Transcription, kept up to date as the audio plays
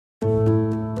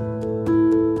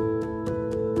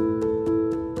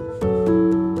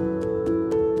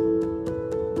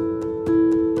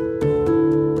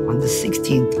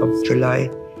July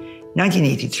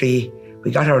 1983.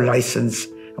 We got our license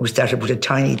and we started with a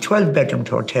tiny 12-bedroom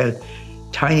hotel,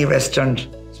 tiny restaurant,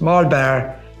 small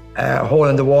bar, hole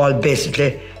in the wall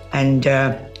basically. And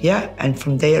and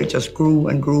from there it just grew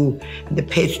and grew, and the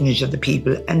patronage of the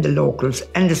people and the locals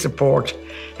and the support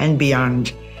and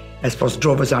beyond, I suppose,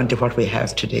 drove us on to what we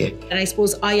have today. And I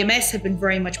suppose IMS have been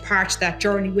very much part of that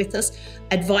journey with us,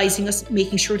 advising us,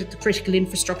 making sure that the critical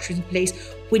infrastructure is in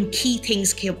place when key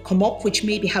things come up, which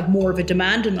maybe have more of a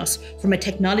demand on us from a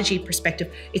technology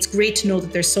perspective. It's great to know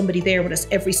that there's somebody there with us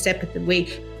every step of the way.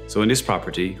 So in this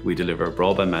property, we deliver a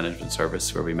broadband management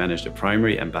service where we manage the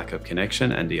primary and backup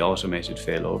connection and the automated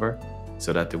failover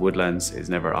so that the Woodlands is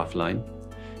never offline.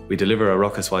 We deliver a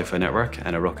Ruckus Wi-Fi network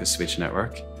and a Ruckus switch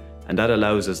network, and that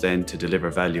allows us then to deliver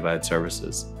value-add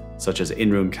services such as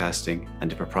in-room casting and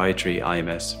the proprietary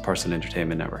IMS personal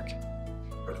entertainment network.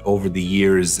 Over the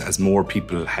years, as more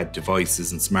people had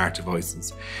devices and smart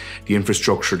devices, the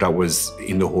infrastructure that was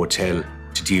in the hotel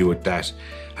to deal with that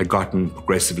had gotten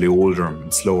progressively older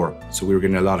and slower. So we were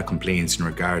getting a lot of complaints in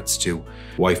regards to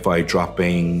Wi-Fi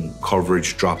dropping,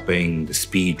 coverage dropping, the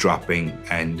speed dropping,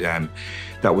 and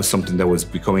that was something that was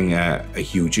becoming a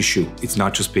huge issue. It's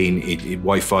not just being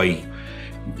Wi-Fi,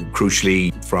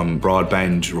 crucially from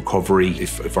broadband recovery.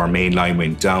 If our main line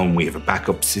went down, we have a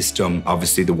backup system.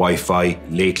 Obviously the Wi-Fi,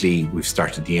 lately we've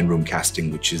started the in-room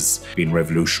casting, which has been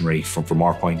revolutionary from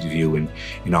our point of view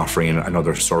in offering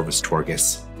another service to our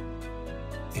guests.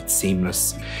 It's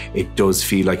seamless. It does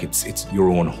feel like it's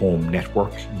your own home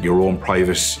network. Your own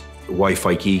private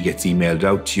Wi-Fi key gets emailed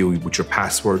out to you with your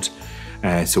password.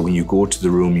 So when you go to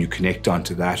the room, you connect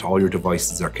onto that, all your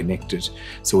devices are connected.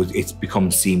 So it's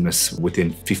become seamless.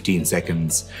 Within 15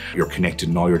 seconds, you're connected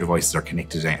and all your devices are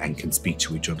connected and can speak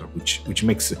to each other, which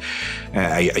makes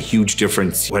a huge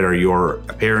difference. Whether you're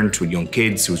a parent with young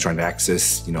kids who's trying to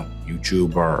access,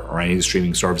 YouTube or any of the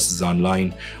streaming services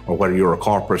online, or whether you're a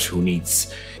corporate who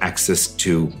needs access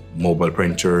to mobile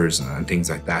printers and things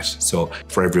like that. So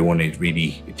for everyone,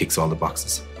 it ticks all the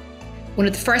boxes. One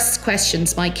of the first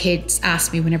questions my kids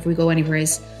ask me whenever we go anywhere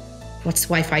is, what's the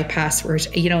Wi-Fi password?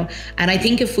 And I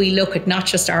think if we look at not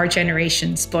just our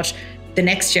generations, but the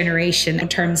next generation in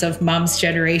terms of mom's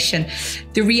generation,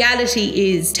 the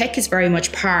reality is tech is very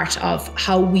much part of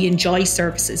how we enjoy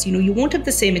services. You won't have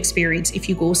the same experience if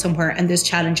you go somewhere and there's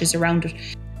challenges around it.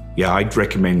 Yeah, I'd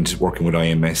recommend working with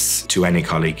IMS to any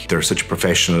colleague. They're such a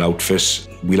professional outfit.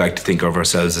 We like to think of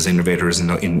ourselves as innovators in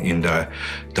the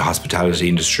hospitality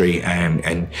industry,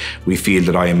 and we feel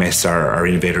that IMS are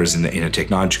innovators in a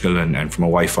technological and from a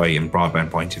Wi-Fi and broadband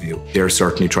point of view. They're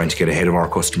certainly trying to get ahead of our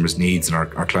customers' needs and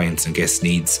our clients' and guests'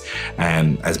 needs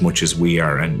as much as we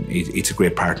are, and it's a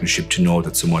great partnership to know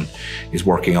that someone is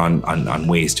working on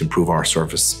ways to improve our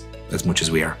service as much as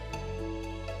we are.